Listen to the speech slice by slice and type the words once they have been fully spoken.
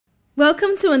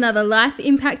Welcome to another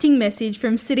life-impacting message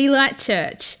from City Light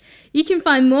Church. You can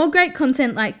find more great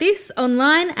content like this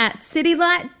online at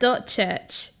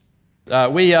citylight.church.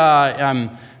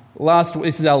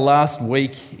 This is our last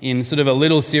week in sort of a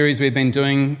little series we've been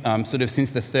doing sort of since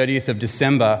the 30th of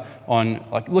December on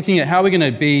looking at how we're going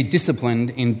to be disciplined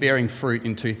in bearing fruit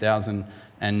in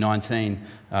 2019.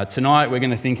 Tonight we're going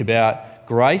to think about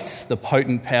grace, the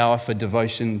potent power for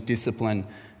devotion, discipline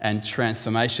and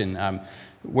transformation.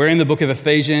 We're in the book of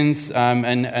Ephesians,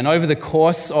 and over the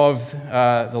course of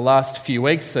the last few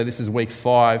weeks, so this is week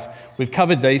 5, we've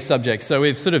covered these subjects. So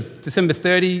we've sort of, December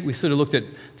 30, we sort of looked at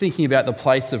thinking about the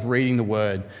place of reading the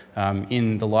Word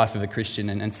in the life of a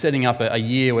Christian and setting up a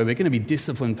year where we're going to be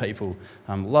disciplined people,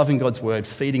 loving God's Word,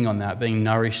 feeding on that, being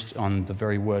nourished on the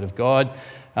very Word of God.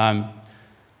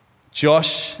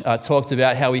 Josh talked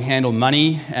about how we handle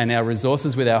money and our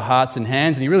resources with our hearts and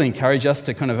hands, and he really encouraged us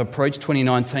to kind of approach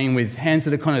 2019 with hands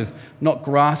that are kind of not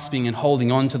grasping and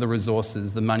holding on to the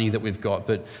resources, the money that we've got,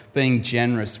 but being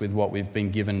generous with what we've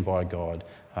been given by God.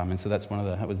 And so that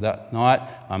was that night.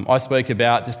 I spoke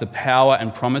about just the power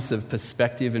and promise of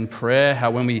perspective and prayer,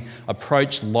 how when we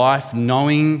approach life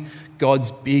knowing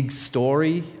God's big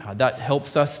story, that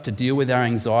helps us to deal with our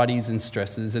anxieties and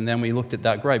stresses. And then we looked at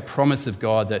that great promise of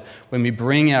God that when we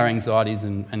bring our anxieties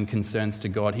and concerns to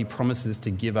God, He promises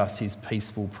to give us His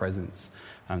peaceful presence.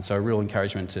 So a real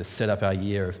encouragement to set up our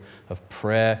year of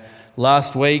prayer.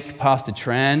 Last week, Pastor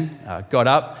Tran got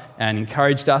up and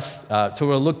encouraged us to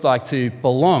what it looked like to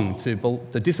belong, to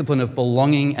the discipline of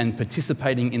belonging and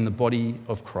participating in the body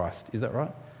of Christ. Is that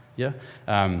right? Yeah?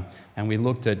 And we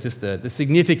looked at just the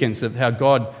significance of how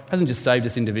God hasn't just saved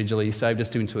us individually, He saved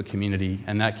us into a community,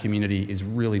 and that community is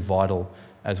really vital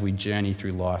as we journey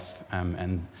through life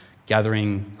and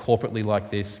gathering corporately like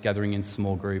this, gathering in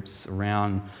small groups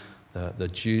around the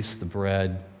juice, the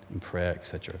bread, and prayer,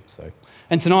 etc.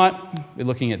 And tonight we're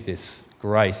looking at this,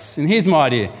 grace. And here's my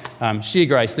idea, sheer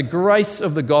grace. The grace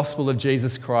of the gospel of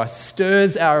Jesus Christ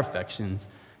stirs our affections,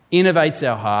 innovates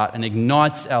our heart, and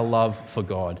ignites our love for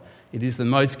God. It is the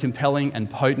most compelling and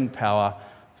potent power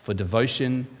for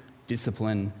devotion,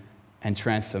 discipline, and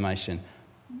transformation.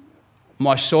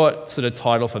 My short sort of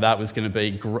title for that was going to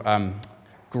be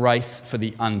Grace for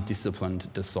the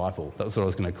Undisciplined Disciple. That's what I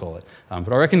was going to call it.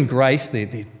 But I reckon grace,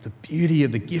 the beauty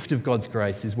of the gift of God's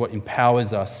grace, is what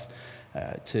empowers us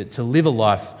to live a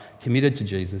life committed to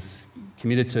Jesus,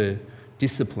 committed to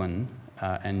discipline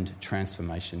and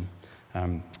transformation.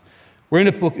 We're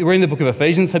in the book of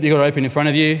Ephesians. Hope you've got it open in front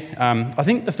of you. I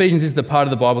think Ephesians is the part of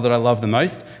the Bible that I love the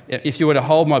most. If you were to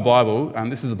hold my Bible,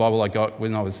 this is the Bible I got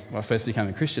when I first became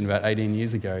a Christian about 18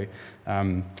 years ago.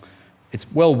 It's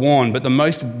well worn, but the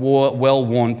most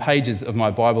well-worn pages of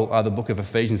my Bible are the book of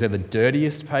Ephesians. They're the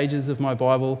dirtiest pages of my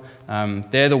Bible.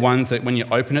 They're the ones that when you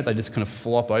open it, they just kind of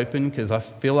flop open, because I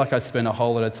feel like I spent a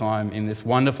whole lot of time in this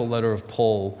wonderful letter of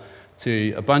Paul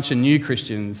to a bunch of new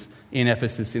Christians in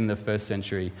Ephesus in the first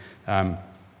century.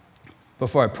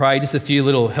 Before I pray, just a few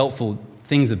little helpful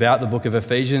things about the book of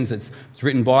Ephesians. It's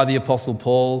written by the Apostle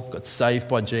Paul, got saved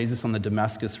by Jesus on the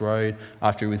Damascus Road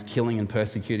after he was killing and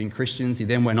persecuting Christians. He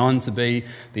then went on to be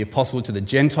the apostle to the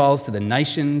Gentiles, to the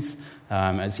nations,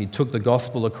 as he took the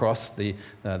gospel across the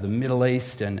Middle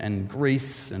East and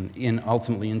Greece and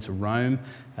ultimately into Rome.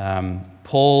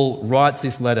 Paul writes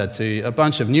this letter to a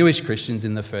bunch of newish Christians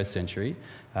in the first century,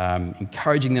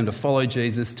 encouraging them to follow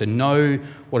Jesus, to know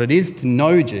what it is to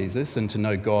know Jesus and to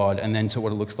know God, and then to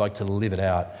what it looks like to live it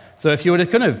out. So if you were to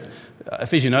kind of,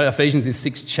 Ephesians is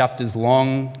 6 chapters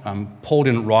long. Paul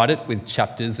didn't write it with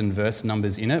chapters and verse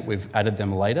numbers in it. We've added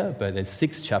them later, but there's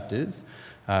 6 chapters.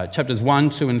 Chapters 1,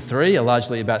 2, and 3 are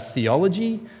largely about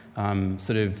theology,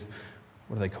 sort of,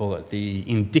 what do they call it? The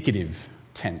indicative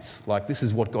tense, like this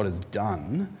is what God has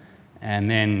done. And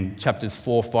then chapters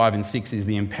 4, 5, and 6 is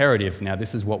the imperative. Now,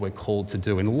 this is what we're called to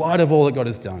do in light of all that God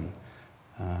has done.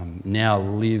 Now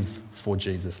live for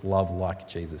Jesus, love like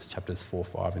Jesus, chapters 4,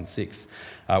 5, and 6.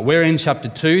 We're in chapter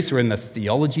 2, so we're in the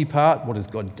theology part. What has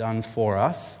God done for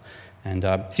us? And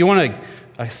if you want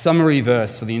a summary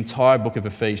verse for the entire book of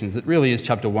Ephesians, it really is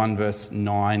chapter 1, verse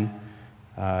 9.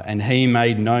 And He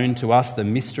made known to us the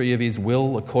mystery of His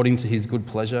will according to His good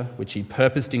pleasure, which He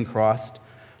purposed in Christ,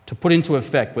 to put into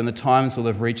effect when the times will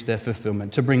have reached their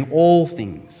fulfillment, to bring all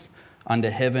things under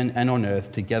heaven and on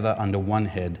earth together under one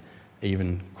head,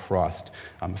 even Christ.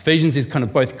 Ephesians is kind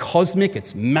of both cosmic,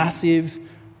 it's massive,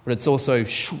 but it's also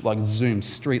like zoom,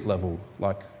 street level.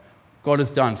 Like God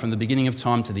has done from the beginning of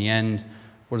time to the end.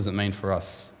 What does it mean for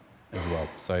us as well?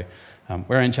 So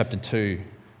we're in chapter 2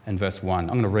 and verse 1. I'm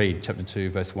going to read chapter 2,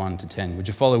 verse 1 to 10. Would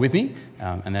you follow with me?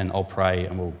 And then I'll pray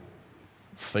and we'll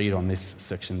feed on this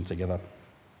section together.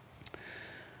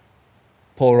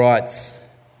 Paul writes,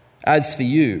 "As for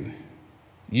you,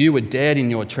 you were dead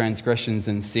in your transgressions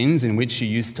and sins in which you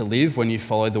used to live when you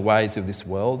followed the ways of this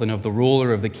world and of the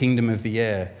ruler of the kingdom of the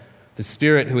air, the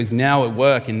Spirit who is now at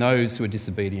work in those who are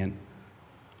disobedient.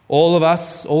 All of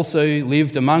us also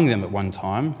lived among them at one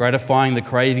time, gratifying the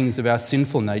cravings of our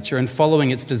sinful nature and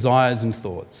following its desires and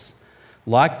thoughts.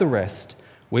 Like the rest,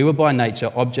 we were by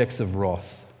nature objects of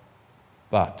wrath.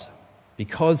 But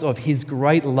because of his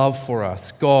great love for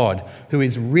us, God, who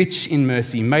is rich in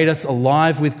mercy, made us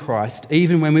alive with Christ,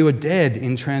 even when we were dead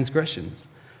in transgressions.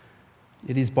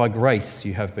 It is by grace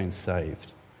you have been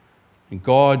saved. And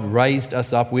God raised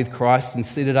us up with Christ and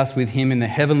seated us with him in the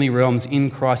heavenly realms in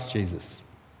Christ Jesus,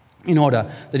 in order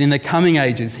that in the coming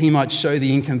ages he might show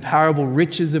the incomparable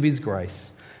riches of his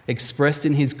grace, expressed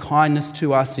in his kindness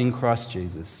to us in Christ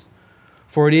Jesus.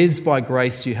 For it is by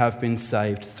grace you have been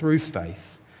saved through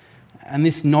faith, and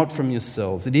this not from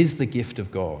yourselves. It is the gift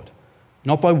of God,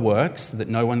 not by works, so that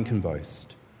no one can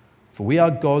boast. For we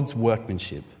are God's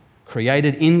workmanship,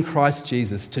 created in Christ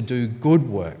Jesus to do good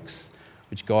works,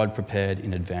 which God prepared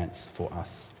in advance for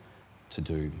us to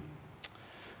do."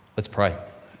 Let's pray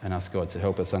and ask God to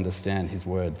help us understand his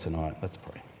word tonight. Let's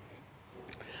pray.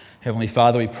 Heavenly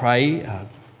Father, we pray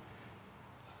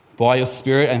by your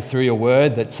Spirit and through your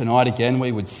word that tonight again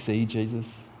we would see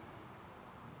Jesus.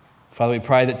 Father, we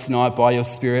pray that tonight by your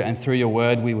Spirit and through your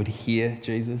word we would hear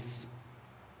Jesus.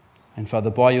 And Father,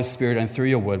 by your Spirit and through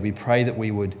your word, we pray that we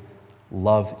would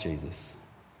love Jesus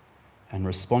and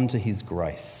respond to his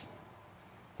grace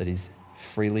that is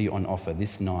freely on offer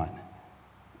this night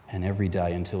and every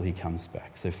day until he comes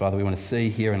back. So Father, we want to see,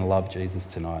 hear and love Jesus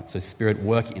tonight. So Spirit,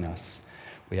 work in us.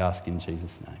 We ask in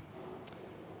Jesus' name.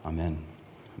 Amen.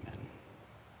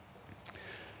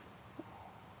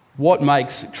 What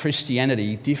makes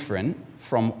Christianity different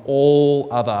from all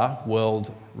other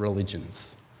world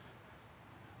religions?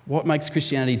 What makes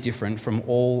Christianity different from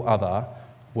all other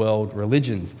world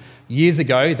religions? Years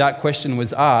ago, that question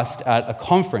was asked at a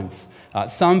conference.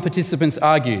 Some participants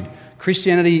argued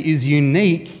Christianity is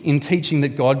unique in teaching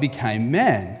that God became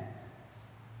man.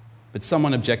 But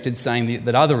someone objected, saying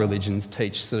that other religions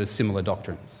teach sort of similar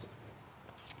doctrines.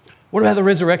 What about the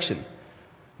resurrection?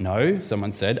 No,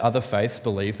 someone said, other faiths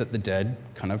believe that the dead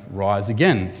kind of rise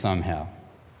again somehow.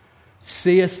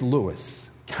 C.S.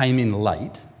 Lewis came in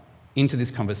late into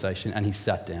this conversation and he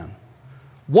sat down.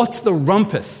 What's the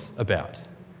rumpus about?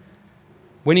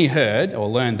 When he heard or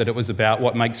learned that it was about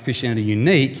what makes Christianity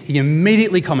unique, he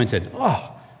immediately commented,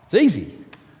 "Oh, it's easy.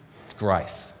 It's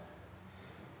grace."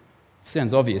 It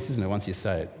sounds obvious, isn't it, once you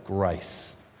say it?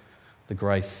 Grace. The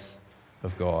grace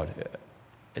of God.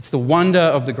 It's the wonder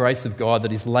of the grace of God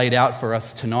that is laid out for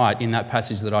us tonight in that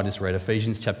passage that I just read,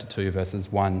 Ephesians chapter 2, verses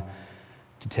 1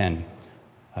 to 10.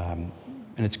 And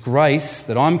it's grace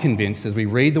that I'm convinced, as we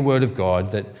read the Word of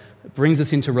God, that brings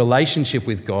us into relationship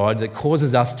with God, that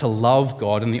causes us to love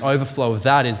God, and the overflow of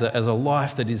that is a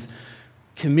life that is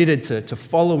committed to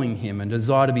following him and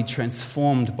desire to be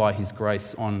transformed by his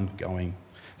grace ongoing.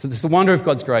 So this is the wonder of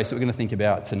God's grace that we're going to think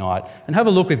about tonight. And have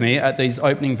a look with me at these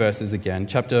opening verses again,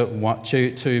 chapter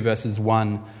 2, verses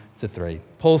 1 to 3.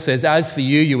 Paul says, "As for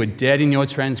you, you were dead in your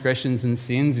transgressions and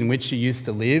sins in which you used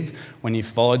to live when you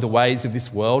followed the ways of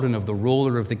this world and of the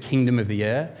ruler of the kingdom of the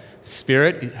air,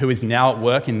 Spirit, who is now at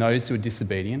work in those who are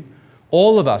disobedient.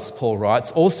 All of us," Paul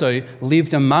writes, "also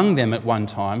lived among them at one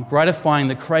time, gratifying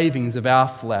the cravings of our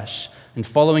flesh and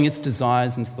following its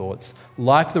desires and thoughts.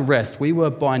 Like the rest, we were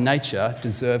by nature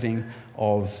deserving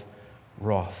of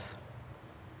wrath."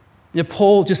 Now,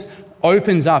 Paul just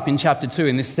opens up in chapter 2,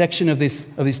 in this section of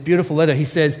this beautiful letter. He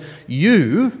says,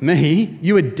 you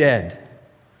were dead.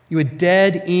 You were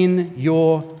dead in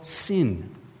your sin.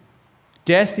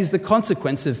 Death is the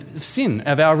consequence of sin,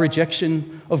 of our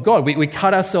rejection of God. We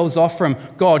cut ourselves off from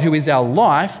God, who is our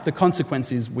life. The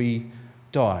consequence is we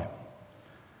die.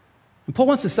 And Paul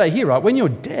wants to say here, right, when you're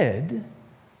dead,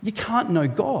 you can't know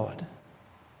God.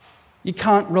 You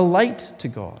can't relate to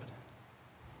God.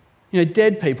 You know,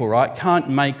 dead people, right, can't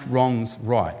make wrongs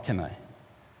right, can they?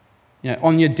 You know,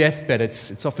 on your deathbed,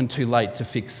 it's often too late to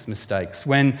fix mistakes.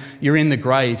 When you're in the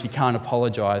grave, you can't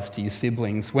apologise to your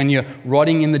siblings. When you're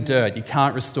rotting in the dirt, you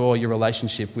can't restore your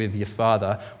relationship with your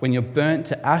father. When you're burnt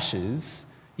to ashes,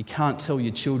 you can't tell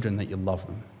your children that you love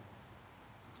them.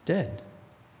 Dead.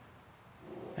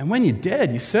 And when you're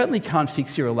dead, you certainly can't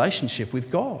fix your relationship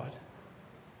with God.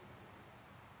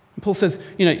 And Paul says,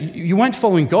 you know, you weren't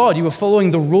following God, you were following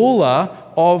the ruler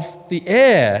of the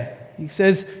air. He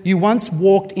says, you once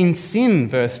walked in sin,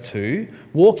 verse 2,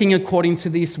 walking according to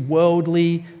this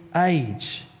worldly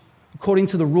age, according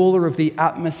to the ruler of the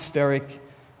atmospheric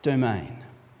domain,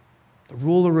 the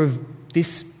ruler of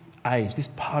this age, this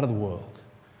part of the world,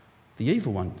 the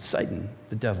evil one, Satan,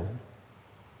 the devil.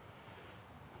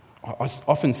 I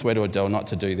often swear to Adele not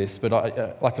to do this, but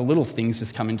like a little things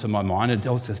just come into my mind.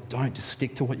 Adele says, don't, just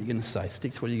stick to what you're going to say.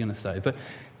 Stick to what you're going to say. But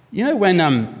you know when,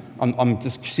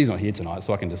 she's not here tonight,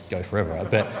 so I can just go forever, right?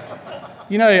 But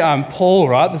you know Paul,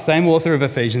 right, the same author of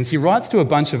Ephesians, he writes to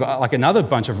another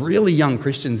bunch of really young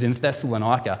Christians in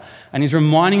Thessalonica, and he's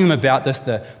reminding them about this,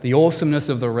 the awesomeness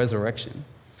of the resurrection.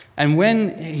 And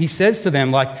when he says to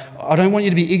them, I don't want you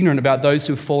to be ignorant about those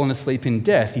who have fallen asleep in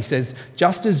death, he says,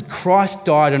 just as Christ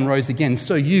died and rose again,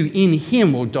 so you in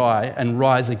him will die and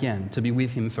rise again to be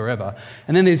with him forever.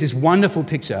 And then there's this wonderful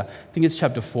picture, I think it's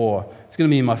chapter 4. It's going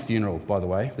to be in my funeral, by the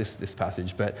way, this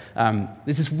passage. But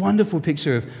there's this wonderful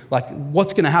picture of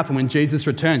what's going to happen when Jesus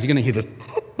returns. You're going to hear this.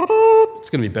 It's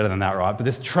going to be better than that, right? But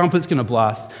this trumpet's going to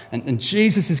blast, and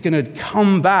Jesus is going to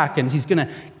come back, and he's going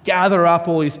to gather up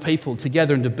all his people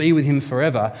together and to be with him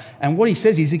forever. And what he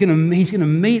says is he's going to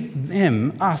meet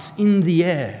them, us, in the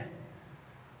air.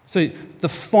 So the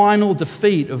final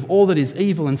defeat of all that is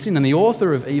evil and sin, and the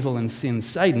author of evil and sin,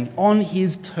 Satan, on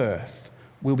his turf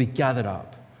will be gathered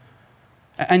up.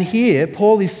 And here,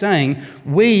 Paul is saying,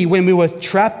 when we were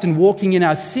trapped and walking in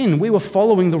our sin, we were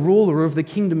following the ruler of the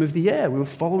kingdom of the air. We were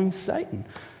following Satan.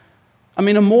 I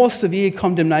mean, a more severe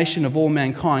condemnation of all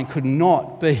mankind could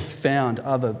not be found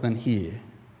other than here.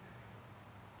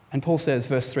 And Paul says,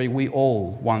 verse 3, we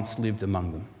all once lived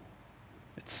among them.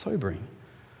 It's sobering.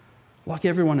 Like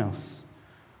everyone else.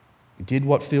 We did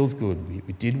what feels good.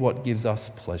 We did what gives us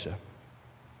pleasure.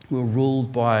 We were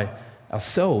ruled by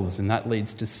ourselves, and that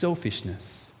leads to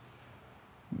selfishness,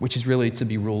 which is really to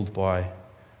be ruled by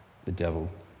the devil.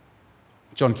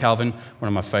 John Calvin, one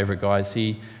of my favourite guys,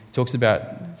 he talks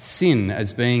about sin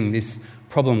as being this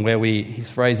problem where his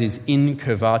phrase is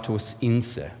incurvatus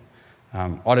inse.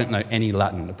 I don't know any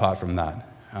Latin apart from that.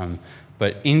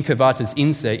 But incurvatus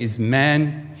inse is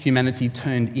humanity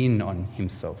turned in on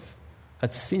himself.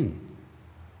 That's sin.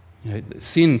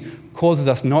 Sin causes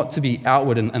us not to be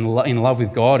outward and in love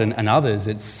with God and others.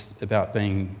 It's about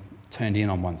being turned in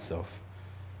on oneself.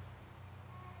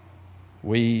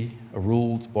 We are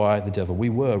ruled by the devil. We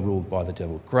were ruled by the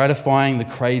devil, gratifying the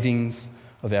cravings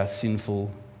of our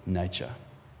sinful nature.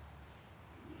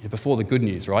 Before the good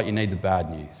news, right, you need the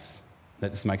bad news. That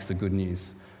just makes the good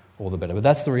news all the better. But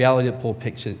that's the reality that Paul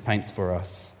paints for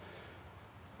us.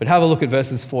 But have a look at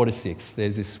verses 4 to 6.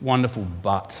 There's this wonderful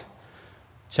but.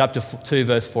 Chapter 2,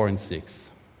 verse 4 and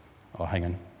 6. Oh, hang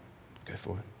on. Go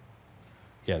forward.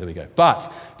 Yeah, there we go.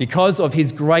 But because of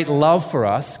his great love for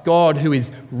us, God, who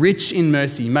is rich in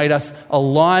mercy, made us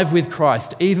alive with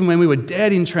Christ, even when we were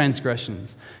dead in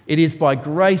transgressions. It is by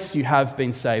grace you have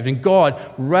been saved. And God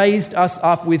raised us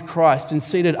up with Christ and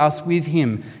seated us with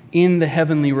him in the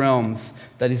heavenly realms,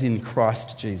 that is in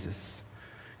Christ Jesus.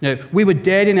 We were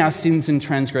dead in our sins and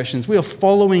transgressions. We were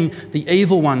following the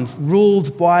evil one,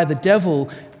 ruled by the devil,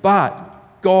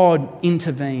 but God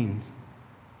intervened.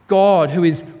 God, who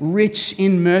is rich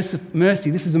in mercy.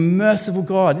 This is a merciful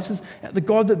God. This is the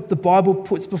God that the Bible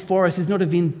puts before us is not a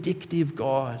vindictive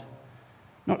God,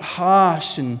 not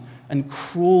harsh and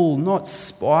cruel, not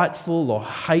spiteful or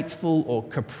hateful or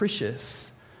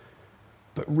capricious,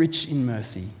 but rich in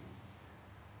mercy.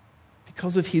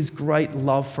 Because of his great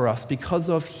love for us, because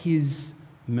of his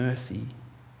mercy.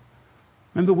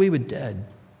 Remember, we were dead,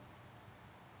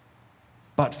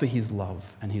 but for his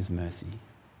love and his mercy.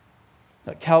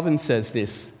 Calvin says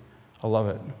this, I love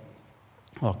it.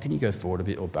 Oh, can you go forward a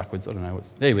bit or backwards? I don't know.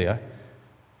 There we go.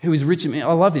 Who is rich in mercy.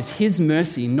 I love this. His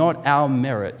mercy, not our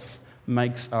merits,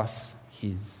 makes us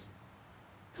his.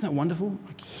 Isn't that wonderful?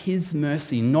 His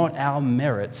mercy, not our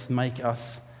merits, make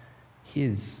us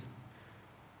his.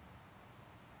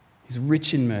 He's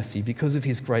rich in mercy because of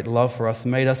his great love for us,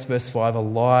 made us, verse 5,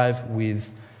 alive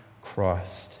with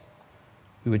Christ.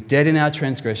 We were dead in our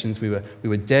transgressions. We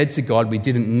were dead to God. We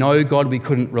didn't know God. We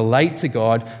couldn't relate to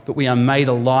God, but we are made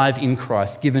alive in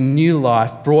Christ, given new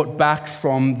life, brought back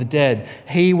from the dead.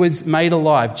 He was made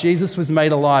alive. Jesus was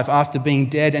made alive after being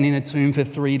dead and in a tomb for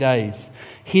 3 days.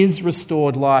 His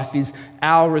restored life is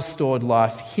our restored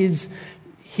life.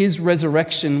 His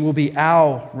resurrection will be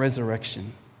our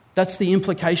resurrection. That's the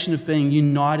implication of being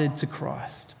united to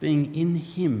Christ, being in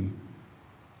him.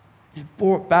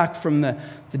 Brought back from the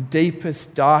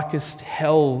deepest, darkest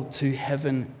hell to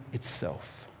heaven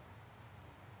itself.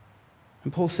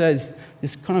 And Paul says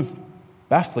this kind of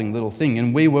baffling little thing,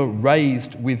 and we were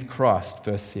raised with Christ,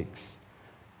 verse 6.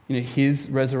 His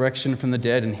resurrection from the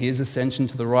dead and his ascension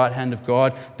to the right hand of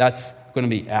God, that's going to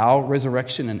be our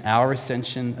resurrection and our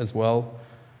ascension as well.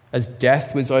 As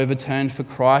death was overturned for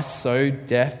Christ, so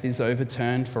death is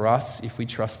overturned for us if we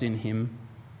trust in him.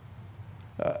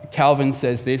 Calvin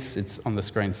says this, it's on the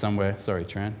screen somewhere. Sorry,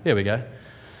 Tran. There we go.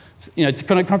 To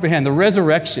kind of comprehend the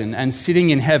resurrection and sitting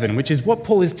in heaven, which is what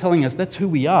Paul is telling us, that's who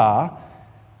we are,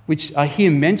 which are here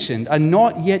mentioned, are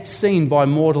not yet seen by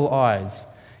mortal eyes.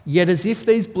 Yet as if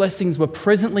these blessings were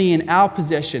presently in our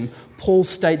possession, Paul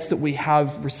states that we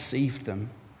have received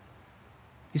them.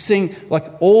 You're seeing like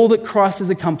all that Christ has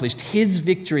accomplished, his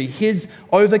victory, his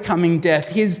overcoming death,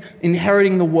 his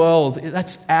inheriting the world,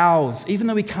 that's ours, even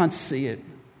though we can't see it.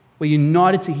 We're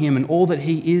united to him, and all that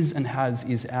he is and has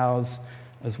is ours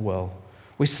as well.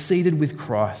 We're seated with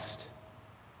Christ.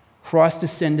 Christ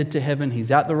ascended to heaven. He's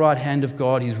at the right hand of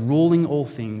God. He's ruling all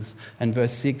things. And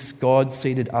verse 6, God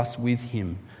seated us with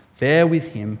him. There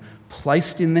with him,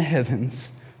 placed in the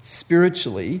heavens,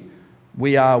 spiritually,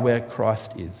 we are where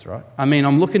Christ is, right? I mean,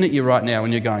 I'm looking at you right now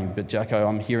and you're going, but Jacko,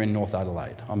 I'm here in North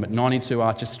Adelaide. I'm at 92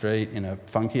 Archer Street in a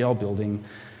funky old building.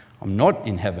 I'm not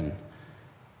in heaven.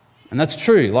 And that's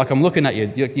true. Like, I'm looking at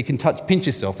you. You can pinch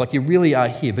yourself. Like, you really are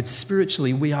here. But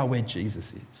spiritually, we are where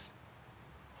Jesus is.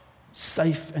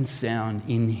 Safe and sound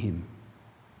in him.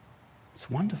 It's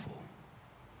wonderful.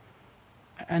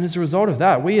 And as a result of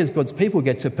that, we as God's people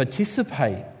get to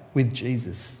participate with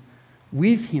Jesus,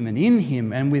 with him and in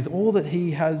him and with all that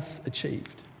he has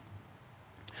achieved.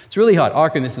 It's really hard. I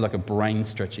reckon this is like a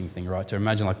brain-stretching thing, right? To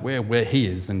imagine like where he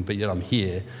is, but yet I'm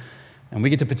here. And we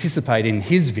get to participate in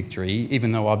his victory,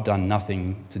 even though I've done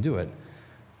nothing to do it.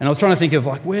 And I was trying to think of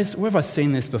like, where have I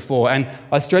seen this before? And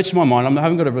I stretched my mind. I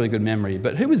haven't got a really good memory,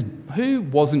 but who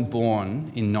wasn't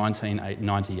born in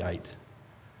 1998?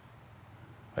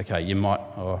 Okay, you might,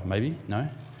 or maybe, no?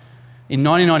 In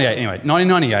 1998, anyway,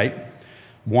 1998,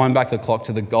 wind back the clock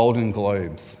to the Golden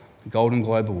Globes, the Golden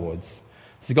Globe Awards.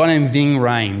 There's a guy named Ving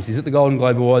Rhames. He's at the Golden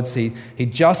Globe Awards. He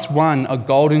just won a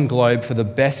Golden Globe for the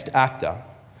Best Actor.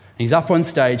 He's up on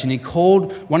stage and he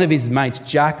called one of his mates,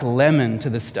 Jack Lemmon,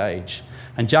 to the stage.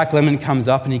 And Jack Lemmon comes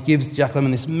up and he gives Jack Lemmon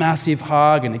this massive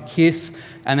hug and a kiss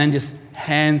and then just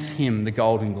hands him the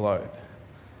Golden Globe.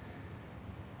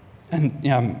 And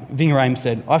Ving Rhames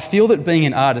said, "I feel that being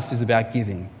an artist is about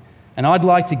giving. And I'd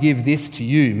like to give this to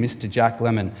you, Mr. Jack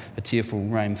Lemmon," a tearful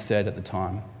Rhames said at the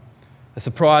time. A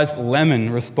surprised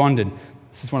Lemmon responded,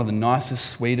 "This is one of the nicest,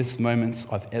 sweetest moments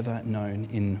I've ever known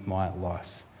in my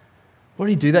life." Why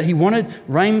did he do that?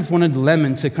 Rhames wanted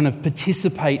Lemmon to kind of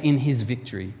participate in his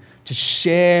victory, to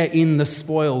share in the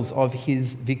spoils of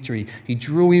his victory. He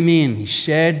drew him in, he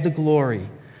shared the glory.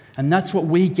 And that's what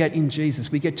we get in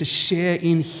Jesus. We get to share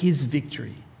in his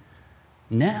victory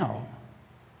now,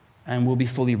 and will be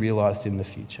fully realised in the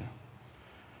future.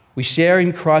 We share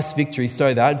in Christ's victory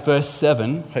so that, verse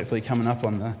 7, hopefully coming up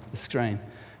on the screen,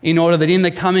 in order that in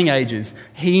the coming ages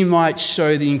he might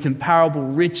show the incomparable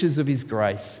riches of his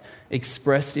grace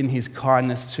expressed in his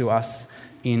kindness to us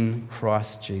in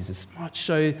Christ Jesus. Might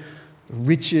show the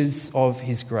riches of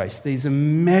his grace, these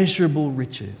immeasurable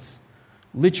riches.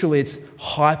 Literally, it's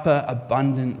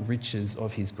hyper-abundant riches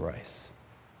of his grace.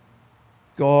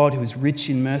 God, who is rich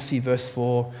in mercy, verse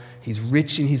 4, he's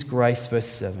rich in his grace, verse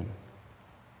 7.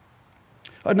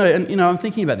 I know, and I'm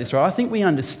thinking about this, right? I think we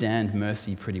understand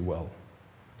mercy pretty well.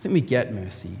 I think we get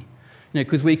mercy,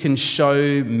 because we can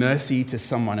show mercy to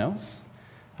someone else.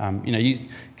 You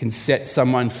can set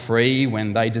someone free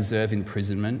when they deserve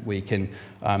imprisonment. We can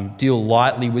deal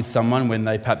lightly with someone when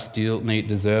they perhaps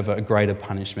deserve a greater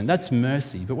punishment. That's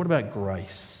mercy. But what about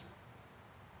grace?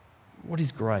 What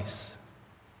is grace?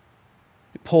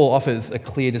 Paul offers a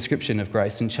clear description of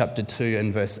grace in chapter 2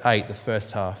 and verse 8, the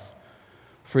first half.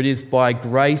 For it is by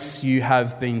grace you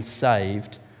have been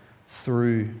saved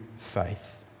through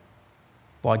faith.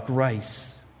 By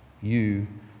grace you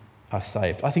are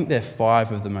saved. I think they're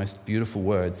 5 of the most beautiful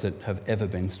words that have ever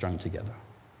been strung together.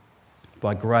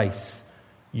 By grace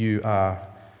you are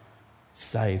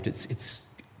saved.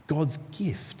 It's God's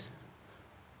gift.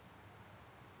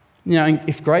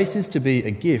 If grace is to be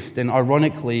a gift, then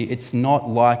ironically it's not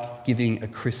like giving a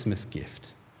Christmas gift.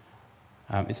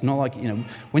 It's not like,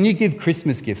 when you give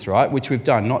Christmas gifts, right, which we've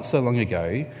done not so long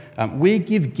ago, we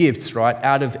give gifts, right,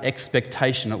 out of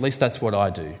expectation. At least that's what I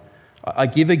do. I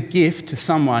give a gift to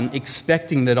someone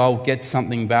expecting that I'll get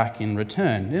something back in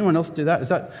return. Anyone else do that?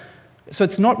 So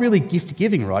it's not really gift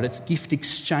giving, right? It's gift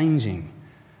exchanging.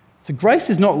 So grace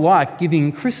is not like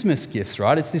giving Christmas gifts,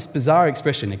 right? It's this bizarre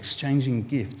expression, exchanging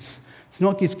gifts. It's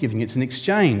not gift giving, it's an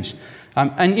exchange.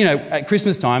 At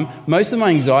Christmas time, most of my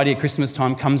anxiety at Christmas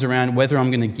time comes around whether I'm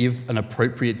going to give an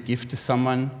appropriate gift to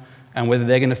someone. and whether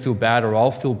they're going to feel bad or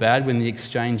I'll feel bad when the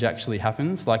exchange actually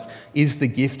happens. Like, is the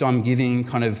gift I'm giving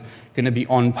kind of going to be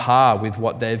on par with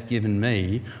what they've given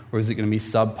me, or is it going to be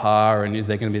subpar, and is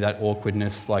there going to be that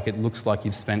awkwardness, like it looks like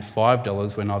you've spent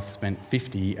 $5 when I've spent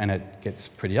 $50 and it gets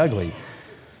pretty ugly?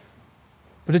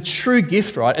 But a true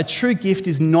gift, right? A true gift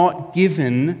is not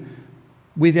given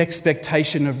with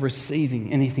expectation of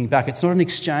receiving anything back. It's not an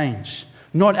exchange.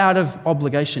 Not out of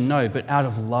obligation, no, but out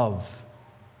of love.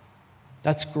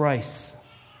 That's grace.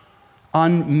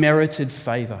 Unmerited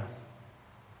favour.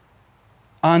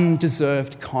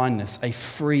 Undeserved kindness. A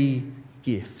free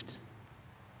gift.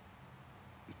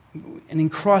 And in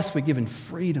Christ we're given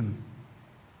freedom.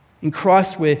 In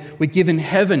Christ we're given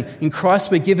heaven. In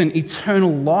Christ we're given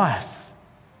eternal life.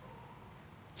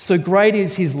 So great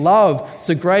is his love.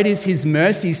 So great is his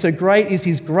mercy. So great is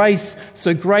his grace.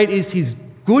 So great is his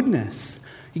goodness.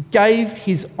 He gave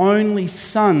his only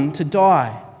Son to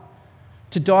die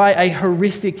a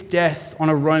horrific death on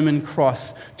a Roman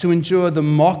cross, to endure the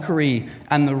mockery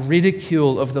and the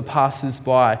ridicule of the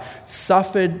passers-by,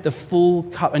 suffered the full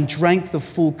cup and drank the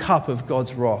full cup of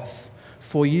God's wrath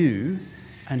for you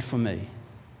and for me.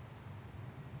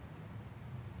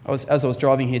 As I was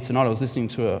driving here tonight, I was listening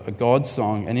to a God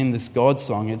song, and in this God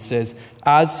song it says,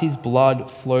 as his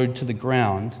blood flowed to the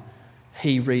ground,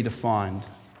 he redefined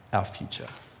our future.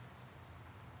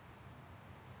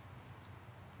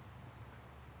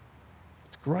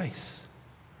 Grace.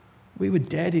 We were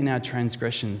dead in our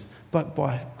transgressions, but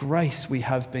by grace we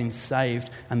have been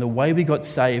saved. And the way we got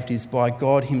saved is by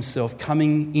God himself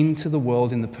coming into the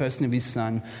world in the person of his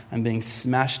Son and being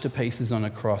smashed to pieces on a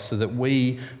cross so that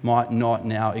we might not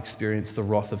now experience the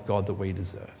wrath of God that we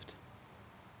deserved.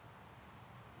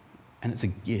 And it's a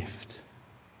gift.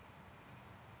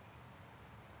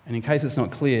 And in case it's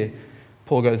not clear,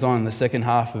 Paul goes on in the second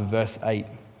half of verse 8.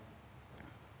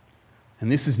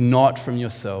 And this is not from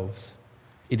yourselves.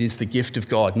 It is the gift of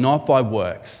God, not by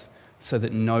works, so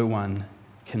that no one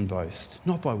can boast.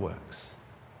 Not by works.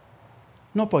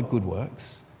 Not by good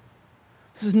works.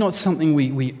 This is not something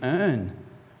we earn.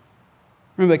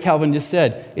 Remember, Calvin just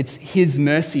said, it's his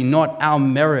mercy, not our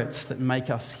merits, that make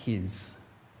us his.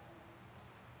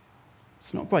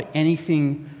 It's not by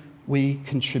anything we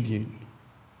contribute.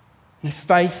 And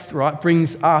faith, right,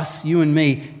 brings us, you and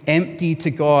me, empty to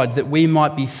God that we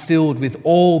might be filled with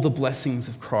all the blessings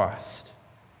of Christ.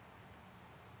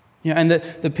 You know, and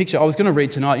the picture, I was going to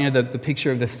read tonight, you know, the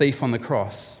picture of the thief on the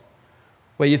cross,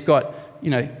 where you've got,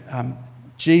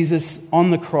 Jesus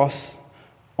on the cross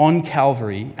on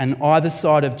Calvary, and either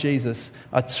side of Jesus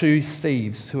are two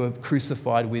thieves who are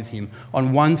crucified with him.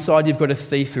 On one side, you've got a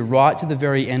thief who right to the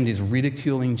very end is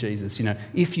ridiculing Jesus. You know,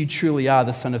 if you truly are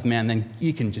the Son of Man, then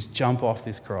you can just jump off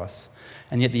this cross.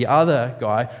 And yet the other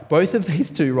guy, both of these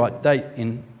two, right,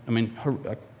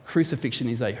 crucifixion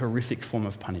is a horrific form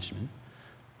of punishment.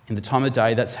 In the time of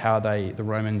day, that's how the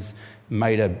Romans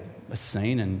made a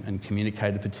scene and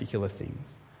communicated particular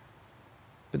things.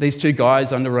 But these two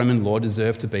guys under Roman law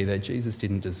deserved to be there. Jesus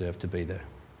didn't deserve to be there.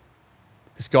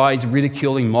 This guy is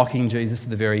ridiculing, mocking Jesus to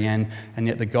the very end, and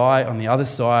yet the guy on the other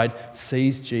side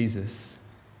sees Jesus.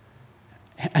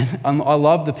 And I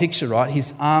love the picture, right?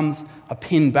 His arms are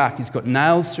pinned back. He's got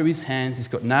nails through his hands. He's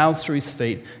got nails through his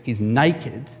feet. He's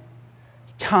naked.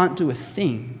 He can't do a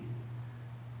thing.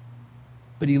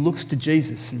 But he looks to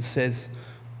Jesus and says,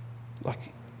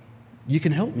 you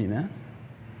can help me, man.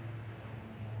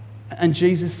 And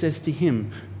Jesus says to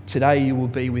him, today you will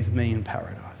be with me in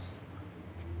paradise.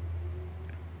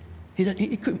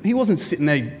 He wasn't sitting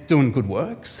there doing good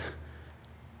works.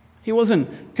 He wasn't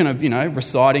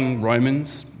reciting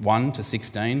Romans 1 to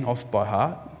 16 off by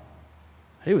heart.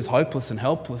 He was hopeless and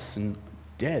helpless and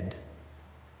dead.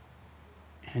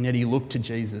 And yet he looked to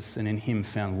Jesus and in him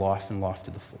found life and life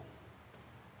to the full.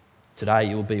 Today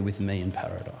you'll be with me in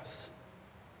paradise.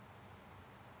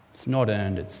 It's not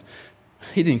earned.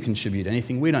 He didn't contribute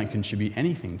anything. We don't contribute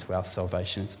anything to our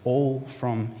salvation. It's all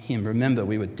from him. Remember,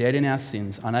 we were dead in our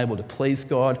sins, unable to please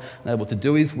God, unable to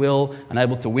do his will,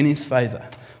 unable to win his favour.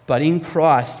 But in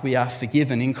Christ we are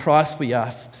forgiven. In Christ we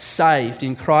are saved.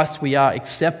 In Christ we are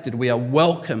accepted. We are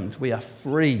welcomed. We are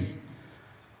free.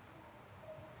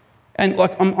 And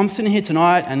I'm sitting here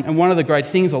tonight, and one of the great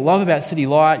things I love about City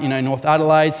Light, North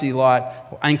Adelaide, City Light,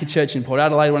 or Anchor Church in Port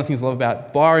Adelaide, one of the things I love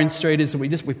about Byron Street is that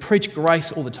we preach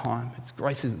grace all the time.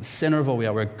 Grace is at the centre of all we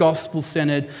are. We're a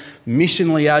gospel-centred,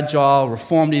 missionally agile,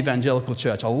 reformed evangelical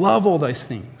church. I love all those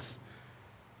things.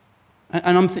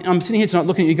 And I'm sitting here tonight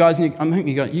looking at you guys, and I'm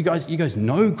thinking, you guys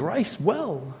know grace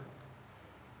well.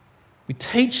 We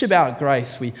teach about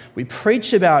grace. We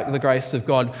preach about the grace of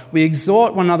God. We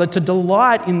exhort one another to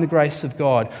delight in the grace of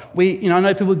God. I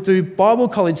know people do Bible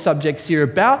college subjects here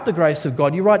about the grace of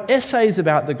God. You write essays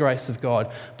about the grace of God.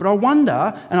 But I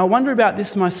wonder about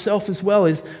this myself as well,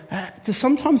 does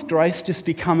sometimes grace just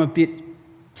become a bit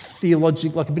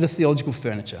theological, like a bit of theological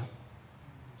furniture?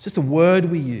 It's just a word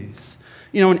we use.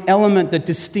 An element that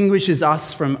distinguishes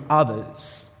us from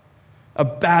others. A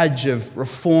badge of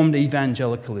reformed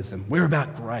evangelicalism. We're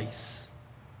about grace.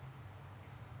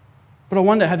 But I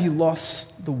wonder, have you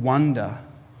lost the wonder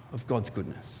of God's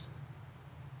goodness?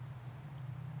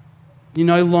 You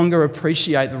no longer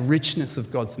appreciate the richness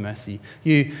of God's mercy.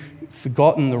 You've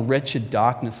forgotten the wretched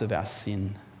darkness of our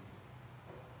sin.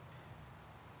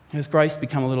 Has grace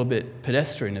become a little bit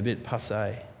pedestrian, a bit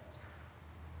passé?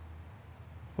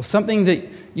 Or something that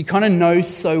you kind of know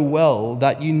so well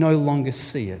that you no longer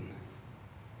see it?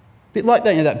 A bit like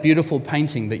that beautiful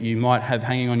painting that you might have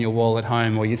hanging on your wall at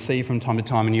home, or you see from time to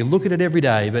time and you look at it every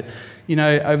day, but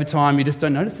over time you just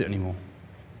don't notice it anymore.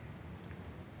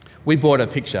 We bought a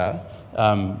picture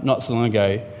not so long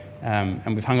ago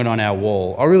and we've hung it on our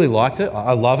wall. I really liked it.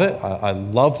 I love it. I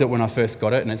loved it when I first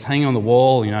got it, and it's hanging on the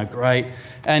wall, great.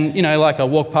 And, I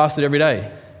walk past it every day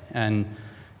and,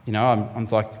 I'm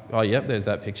like, oh, yep, there's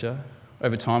that picture.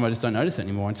 Over time, I just don't notice it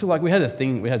anymore. Until we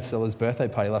had Stella's birthday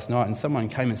party last night and someone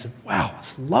came and said, wow, I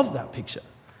just love that picture.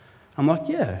 I'm like,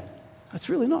 yeah, that's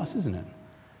really nice, isn't it?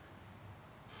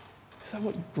 Is that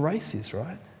what grace is,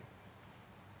 right?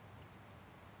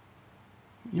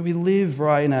 We live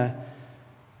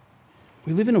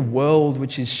in a world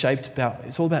which is shaped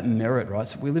it's all about merit, right?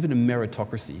 So we live in a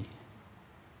meritocracy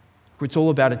where it's all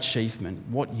about achievement,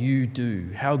 what you do,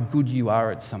 how good you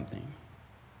are at something.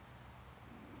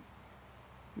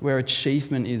 Where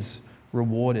achievement is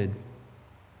rewarded.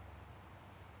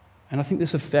 And I think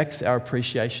this affects our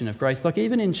appreciation of grace.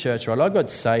 Even in church, right? I got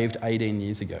saved 18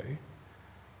 years ago.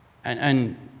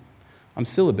 And I'm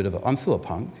still a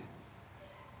punk.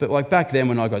 But back then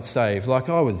when I got saved,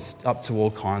 I was up to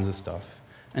all kinds of stuff.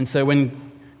 And so when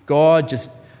God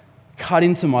just cut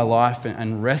into my life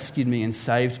and rescued me and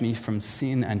saved me from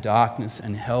sin and darkness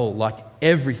and hell,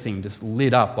 everything just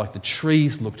lit up, the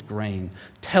trees looked green,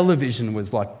 television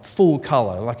was full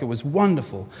colour, it was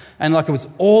wonderful, and it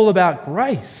was all about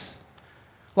grace.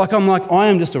 I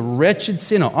am just a wretched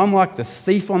sinner. I'm like the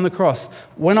thief on the cross.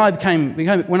 When I became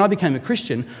a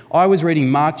Christian, I was reading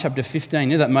Mark chapter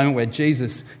 15, that moment where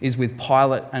Jesus is with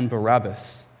Pilate and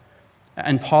Barabbas.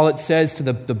 And Pilate says to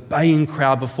the baying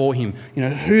crowd before him,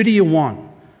 who do you want?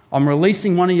 I'm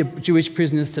releasing one of your Jewish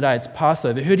prisoners today. It's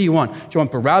Passover. Who do you want? Do you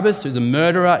want Barabbas, who's a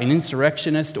murderer, an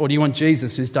insurrectionist, or do you want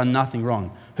Jesus, who's done nothing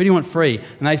wrong? Who do you want free?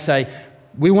 And they say,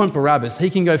 we want Barabbas. He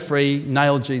can go free.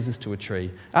 Nail Jesus to a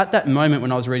tree. At that moment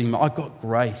when I was reading, I got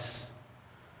grace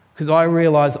because I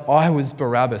realised I was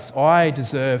Barabbas. I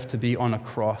deserved to be on a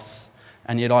cross,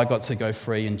 and yet I got to go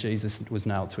free, and Jesus was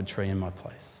nailed to a tree in my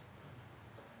place.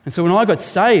 And so when I got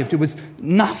saved, it was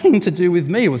nothing to do with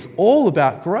me. It was all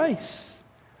about grace.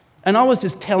 And I was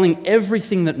just telling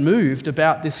everything that moved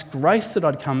about this grace that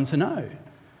I'd come to know.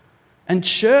 And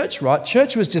church, right?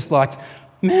 Church was just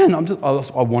man,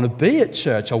 I want to be at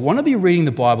church. I want to be reading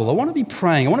the Bible. I want to be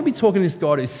praying. I want to be talking to this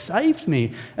God who saved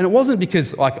me. And it wasn't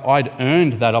because I'd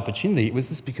earned that opportunity. It was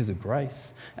just because of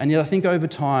grace. And yet I think over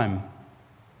time,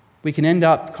 we can end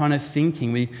up kind of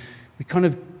thinking, we kind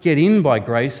of get in by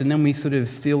grace, and then we sort of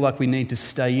feel like we need to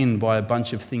stay in by a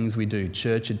bunch of things we do.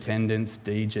 Church attendance,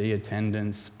 DG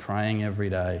attendance, praying every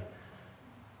day.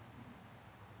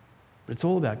 But it's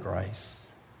all about grace.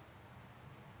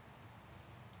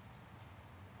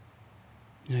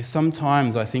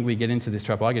 Sometimes I think I get into this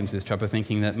trap of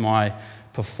thinking that my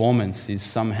performance is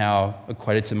somehow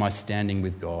equated to my standing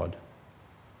with God.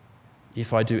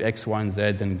 If I do X, Y, and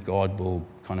Z, then God will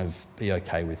kind of be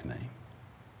okay with me.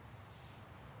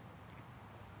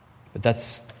 But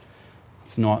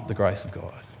it's not the grace of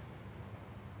God.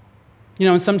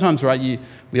 And sometimes, right,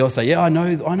 we all say, yeah, I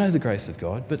know the grace of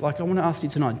God, but I want to ask you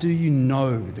tonight, do you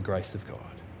know the grace of God?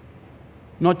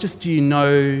 Not just do you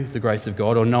know the grace of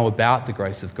God or know about the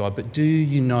grace of God, but do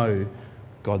you know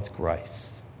God's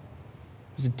grace?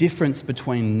 There's a difference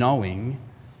between knowing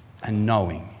and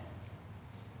knowing.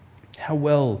 How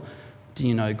well do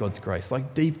you know God's grace?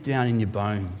 Deep down in your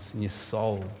bones, in your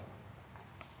soul.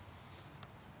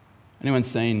 Anyone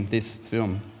seen this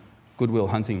film, Good Will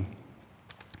Hunting?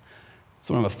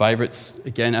 It's one of my favourites.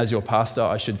 Again, as your pastor,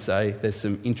 I should say there's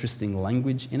some interesting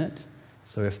language in it.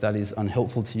 So if that is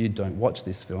unhelpful to you, don't watch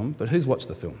this film. But who's watched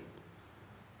the film?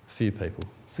 A few people.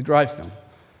 It's a great film.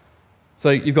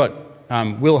 So you've got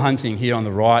Will Hunting here on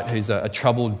the right, who's a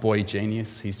troubled boy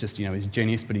genius. He's just, he's a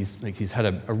genius, but he's had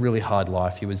a really hard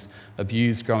life. He was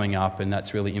abused growing up, and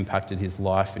that's really impacted his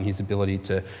life and his ability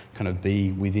to kind of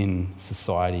be within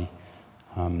society.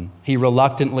 He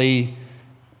reluctantly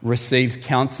receives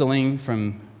counselling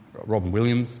from Robin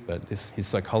Williams, but his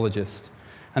psychologist.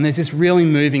 And there's this really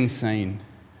moving scene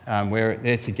where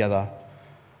they're together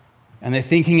and they're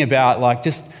thinking about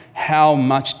just how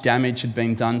much damage had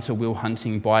been done to Will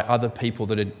Hunting by other people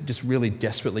that had just really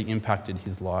desperately impacted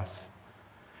his life.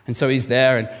 And so he's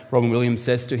there, and Robin Williams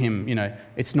says to him,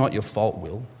 it's not your fault,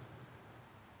 Will.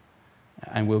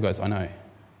 And Will goes, I know.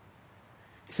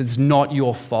 He says, it's not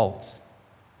your fault.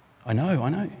 I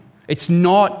know. It's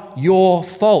not your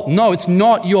fault. No, it's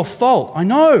not your fault. I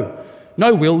know.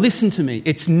 No, Will, listen to me.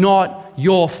 It's not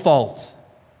your fault.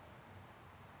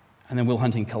 And then Will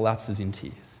Hunting collapses in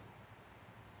tears.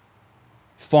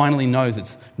 Finally knows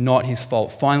it's not his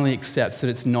fault. Finally accepts that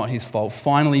it's not his fault.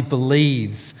 Finally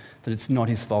believes that it's not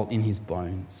his fault in his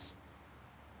bones.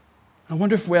 I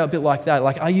wonder if we're a bit like that.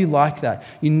 Are you like that?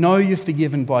 You know you're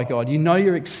forgiven by God. You know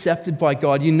you're accepted by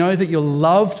God. You know that you're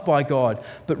loved by God.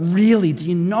 But really, do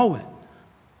you know it?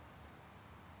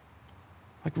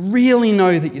 Really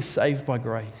know that you're saved by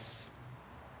grace.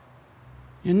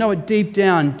 You know it deep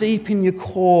down, deep in your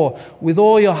core, with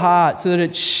all your heart, so that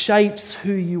it shapes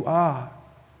who you are.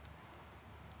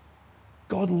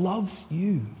 God loves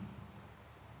you.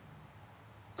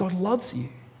 God loves you.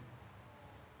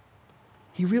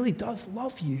 He really does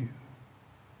love you.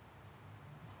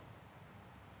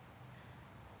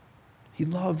 He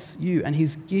loves you, and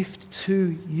his gift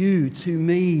to you, to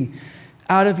me,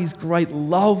 out of his great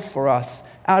love for us,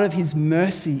 out of his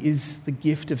mercy, is the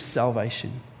gift of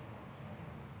salvation.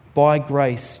 By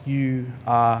grace you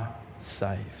are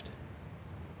saved,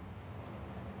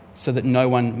 so that no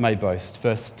one may boast.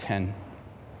 Verse 10,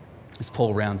 as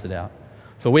Paul rounds it out.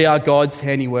 For we are God's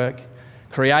handiwork,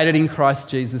 created in Christ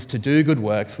Jesus to do good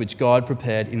works, which God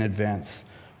prepared in advance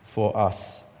for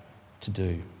us to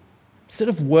do. Instead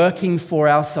of working for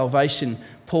our salvation,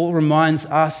 Paul reminds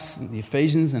us, the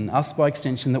Ephesians and us by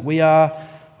extension, that we're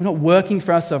not working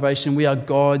for our salvation, we are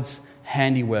God's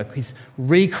handiwork. He's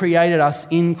recreated us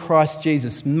in Christ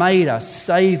Jesus, made us,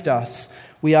 saved us.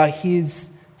 We are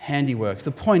his handiwork.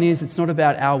 The point is, it's not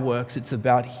about our works, it's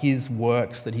about his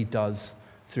works that he does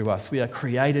through us. We are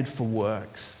created for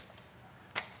works.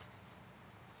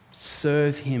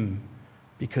 Serve him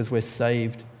because we're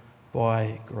saved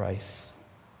by grace.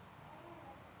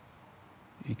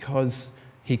 Because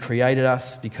he created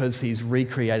us, because he's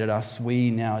recreated us, we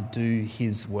now do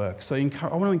his work. So I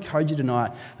want to encourage you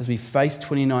tonight, as we face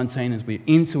 2019, as we're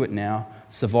into it now,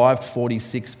 survived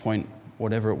 46 point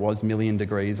whatever it was, million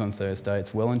degrees on Thursday.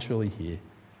 It's well and truly here.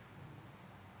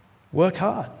 Work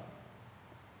hard.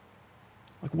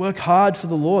 Work hard for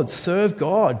the Lord. Serve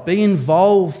God. Be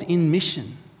involved in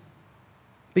mission.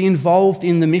 Be involved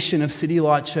in the mission of City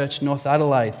Light Church North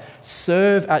Adelaide.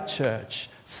 Serve at church.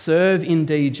 Serve in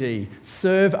DG.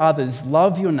 Serve others.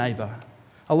 Love your neighbour.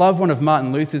 I love one of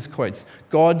Martin Luther's quotes.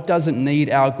 God doesn't need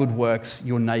our good works,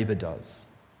 your neighbour does.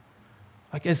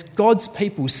 As God's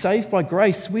people, saved by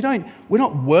grace, we're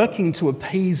not working to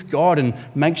appease God and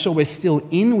make sure we're still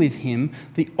in with him.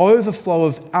 The overflow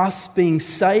of us being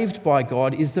saved by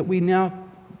God is that we now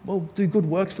do good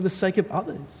works for the sake of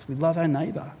others. We love our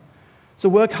neighbour. So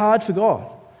work hard for God.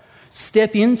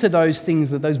 Step into those things,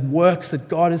 those works that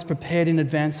God has prepared in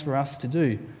advance for us to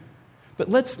do. But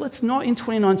let's not in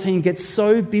 2019 get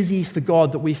so busy for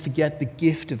God that we forget the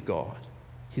gift of God,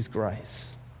 his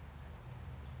grace.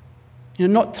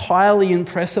 Not entirely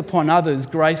impress upon others,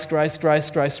 grace,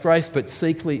 but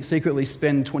secretly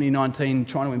spend 2019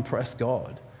 trying to impress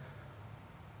God.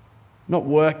 Not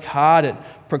work hard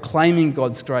at proclaiming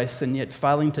God's grace and yet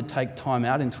failing to take time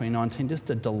out in 2019 just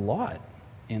to delight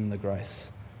in the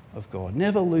grace of God.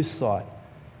 Never lose sight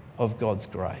of God's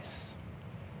grace.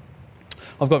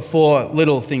 I've got 4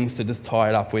 little things to just tie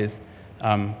it up with.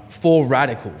 4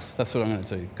 radicals, that's what I'm going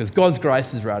to do, because God's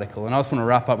grace is radical, and I just want to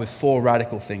wrap up with 4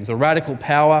 radical things. A radical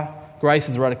power, grace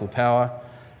is a radical power.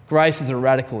 Grace is a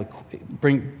radical,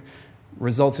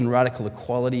 results in radical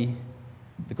equality.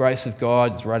 The grace of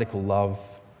God is radical love.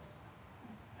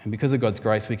 And because of God's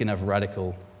grace, we can have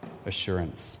radical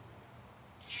assurance.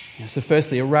 So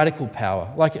firstly, a radical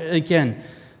power. Again,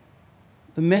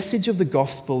 the message of the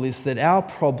gospel is that our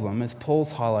problem, as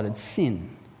Paul's highlighted,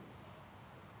 sin,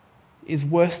 is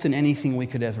worse than anything we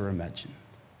could ever imagine.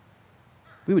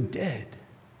 We were dead.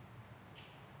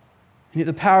 And yet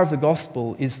the power of the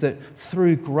gospel is that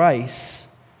through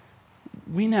grace,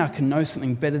 we now can know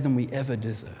something better than we ever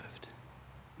deserved.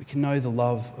 We can know the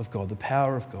love of God, the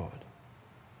power of God.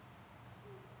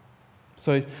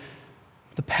 So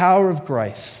the power of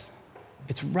grace,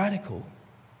 it's radical.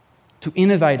 To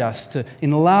innovate us, to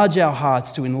enlarge our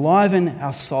hearts, to enliven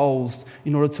our souls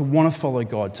in order to want to follow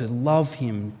God, to love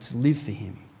Him, to live for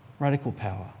Him. Radical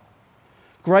power.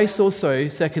 Grace also,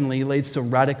 secondly, leads to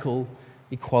radical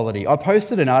equality. I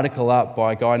posted an article up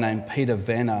by a guy named Peter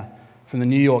Werner from the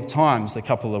New York Times a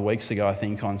couple of weeks ago, I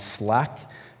think, on Slack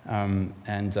and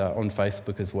on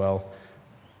Facebook as well.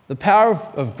 The power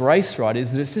of grace, right,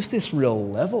 is that it's just this real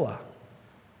leveler.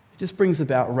 It just brings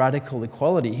about radical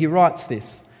equality. He writes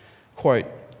this, quote,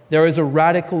 "There is a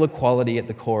radical equality at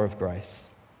the core of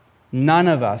grace. None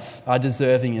of us are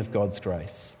deserving of God's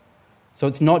grace. So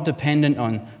it's not dependent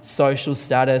on social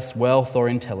status, wealth, or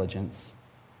intelligence.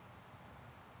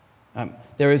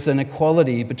 There is an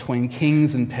equality between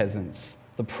kings and peasants,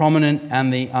 the prominent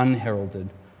and the unheralded,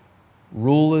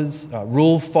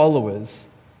 rule followers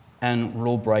and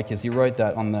rule breakers." He wrote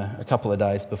that on a couple of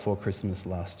days before Christmas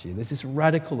last year. There's this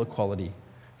radical equality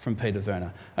from Peter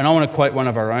Werner. And I want to quote one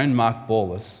of our own, Mark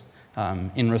Borlas,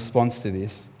 in response to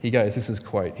this. He goes, this is a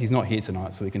quote. He's not here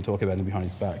tonight, so we can talk about him behind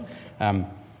his back.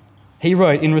 He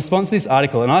wrote, in response to this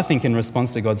article, and I think in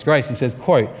response to God's grace, he says,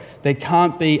 quote, "There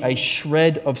can't be a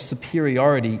shred of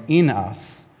superiority in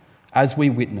us as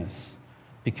we witness,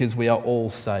 because we are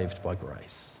all saved by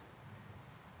grace."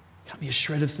 Can't be a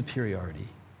shred of superiority.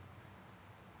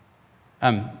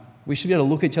 We should be able to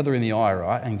look each other in the eye,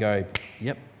 right, and go,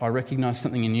 yep, I recognise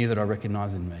something in you that I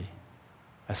recognise in me.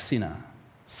 A sinner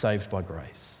saved by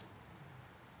grace.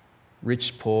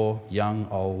 Rich, poor, young,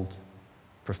 old,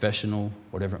 professional,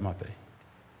 whatever it might be.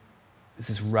 There's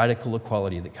this radical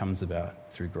equality that comes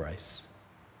about through grace.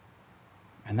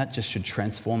 And that just should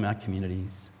transform our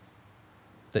communities.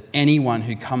 That anyone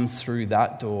who comes through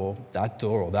that door,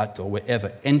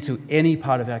 wherever, into any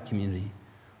part of our community,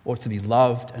 ought to be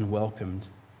loved and welcomed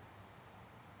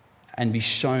and be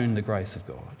shown the grace of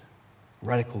God.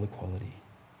 Radical equality.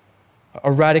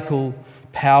 A radical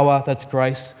power, that's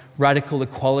grace. Radical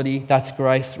equality, that's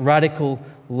grace. Radical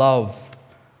love.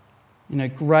 You know,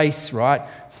 grace, right,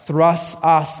 thrusts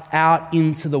us out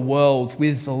into the world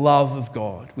with the love of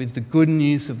God, with the good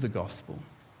news of the gospel.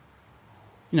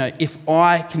 You know, if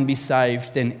I can be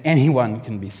saved, then anyone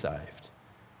can be saved.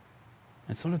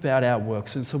 It's not about our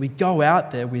works. And so we go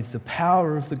out there with the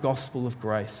power of the gospel of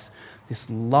grace, this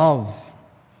love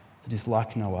that is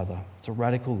like no other. It's a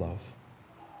radical love.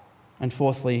 And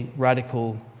fourthly,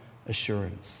 radical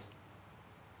assurance.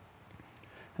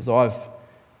 As I've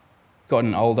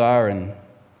gotten older and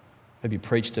maybe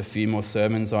preached a few more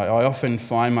sermons, I often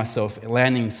find myself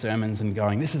landing sermons and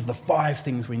going, this is the 5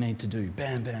 things we need to do.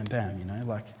 Bam, bam, bam, you know,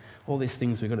 like all these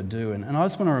things we've got to do. And I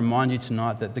just want to remind you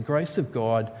tonight that the grace of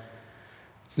God,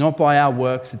 it's not by our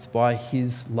works, it's by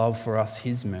His love for us,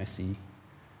 His mercy.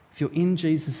 If you're in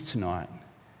Jesus tonight,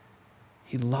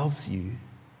 He loves you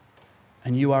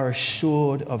and you are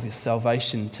assured of your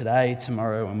salvation today,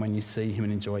 tomorrow, and when you see Him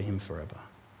and enjoy Him forever.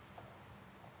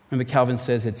 Remember, Calvin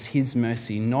says it's His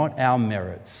mercy, not our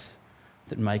merits,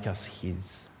 that make us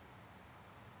His.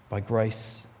 By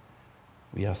grace,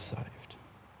 we are saved.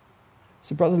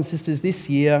 So, brothers and sisters, this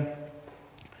year,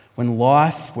 when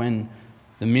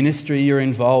the ministry you're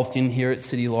involved in here at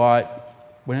City Light,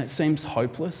 when it seems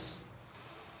hopeless,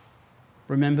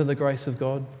 remember the grace of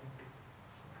God.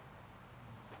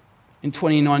 In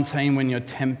 2019, when you're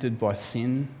tempted by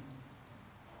sin,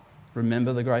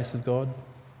 remember the grace of God.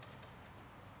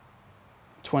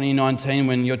 2019,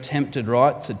 when you're tempted,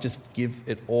 right, to just give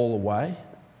it all away,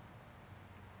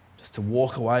 just to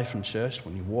walk away from church,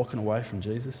 when you're walking away from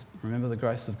Jesus, remember the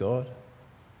grace of God.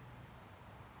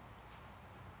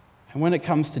 And when it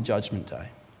comes to Judgment Day,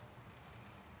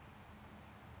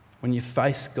 when you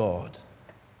face God,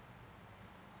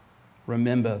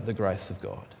 remember the grace of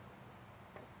God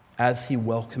as He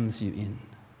welcomes you in.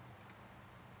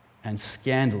 And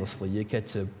scandalously, you get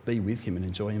to be with Him and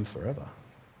enjoy Him forever.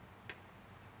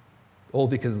 All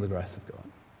because of the grace of God.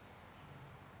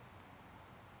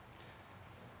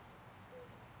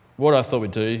 What I thought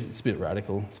we'd do, it's a bit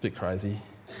radical, it's a bit crazy,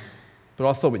 but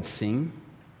I thought we'd sing,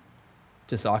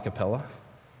 just a cappella,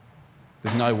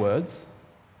 with no words.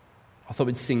 I thought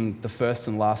we'd sing the first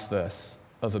and last verse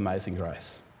of Amazing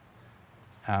Grace.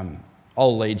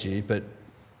 I'll lead you, but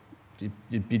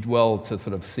you'd be well to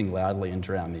sort of sing loudly and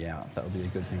drown me out. That would be a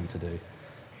good thing to do.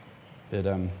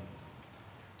 But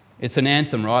it's an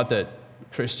anthem, right, that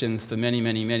Christians for many,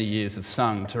 many, many years have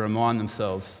sung to remind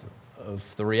themselves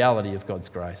of the reality of God's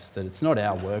grace, that it's not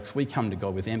our works. We come to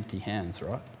God with empty hands,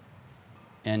 right?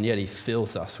 And yet He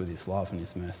fills us with His love and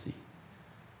His mercy.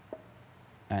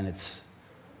 And it's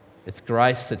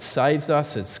grace that saves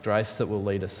us, it's grace that will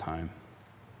lead us home.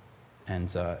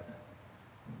 And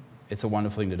it's a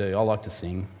wonderful thing to do. I like to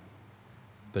sing,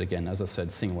 but again, as I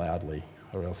said, sing loudly,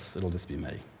 or else it'll just be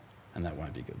me, and that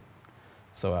won't be good.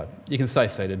 So you can stay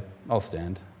seated, I'll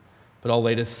stand, but I'll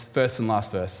lead us first and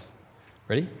last verse.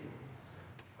 Ready?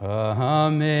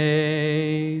 Amazing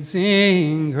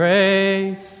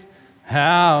grace,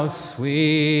 how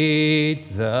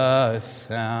sweet the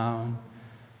sound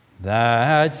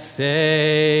that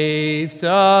saved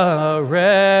a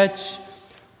wretch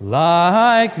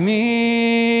like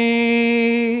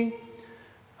me.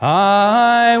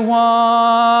 I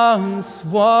once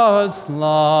was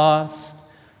lost,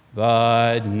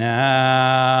 but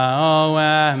now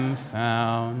am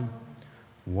found.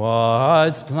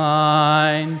 Was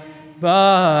blind,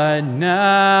 but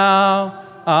now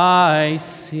I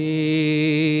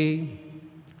see.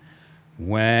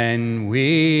 When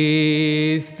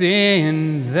we've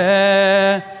been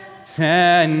there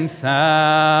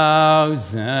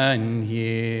 10,000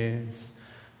 years,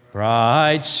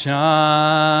 bright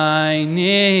shining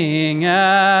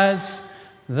as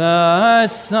the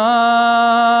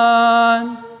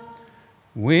sun,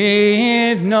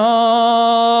 we've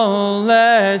no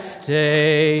less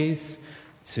days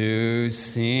to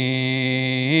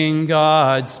sing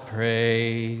God's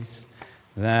praise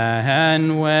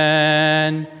than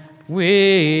when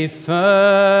we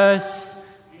first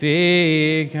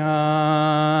begun.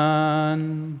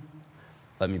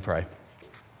 Let me pray.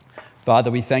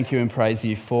 Father, we thank you and praise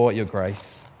you for your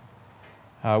grace.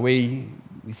 We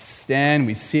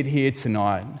sit here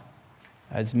tonight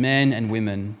as men and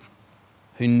women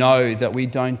who know that we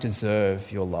don't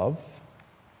deserve your love.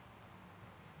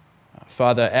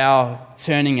 Father, our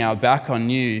turning our back on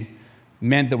you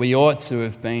meant that we ought to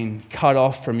have been cut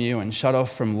off from you and shut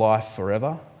off from life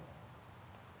forever.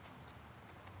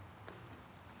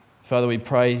 Father, we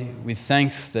pray with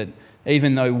thanks that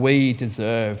even though we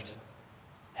deserved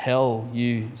hell,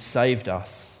 you saved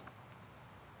us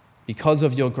because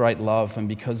of your great love and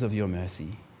because of your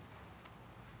mercy.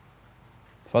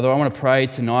 Father, I want to pray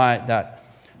tonight that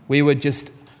we would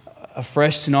just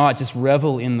afresh tonight just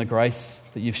revel in the grace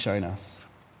that you've shown us.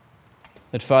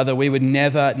 That, Father, we would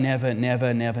never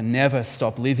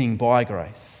stop living by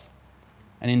grace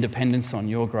and in dependence on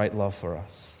your great love for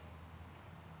us.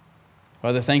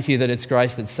 Father, thank you that it's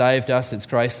grace that saved us, it's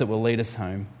grace that will lead us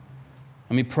home.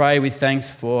 And we pray with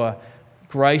thanks for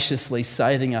graciously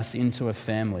saving us into a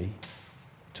family,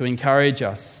 to encourage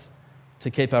us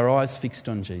to keep our eyes fixed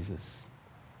on Jesus.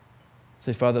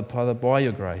 So, Father, by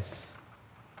your grace,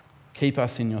 keep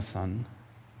us in your Son.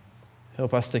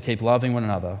 Help us to keep loving one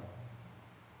another.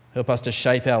 Help us to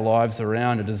shape our lives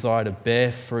around a desire to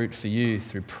bear fruit for you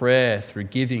through prayer, through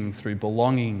giving, through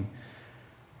belonging,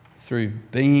 through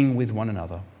being with one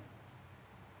another.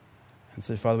 And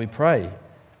so, Father, we pray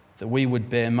that we would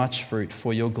bear much fruit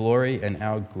for your glory and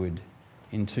our good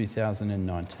in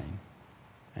 2019.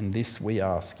 And this we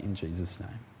ask in Jesus'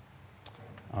 name.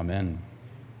 Amen.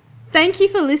 Thank you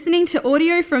for listening to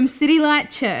audio from City Light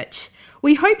Church.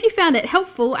 We hope you found it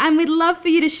helpful and we'd love for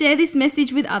you to share this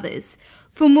message with others.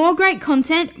 For more great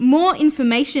content, more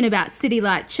information about City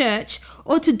Light Church,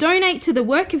 or to donate to the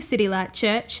work of City Light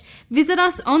Church, visit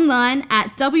us online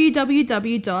at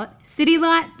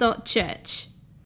www.citylight.church.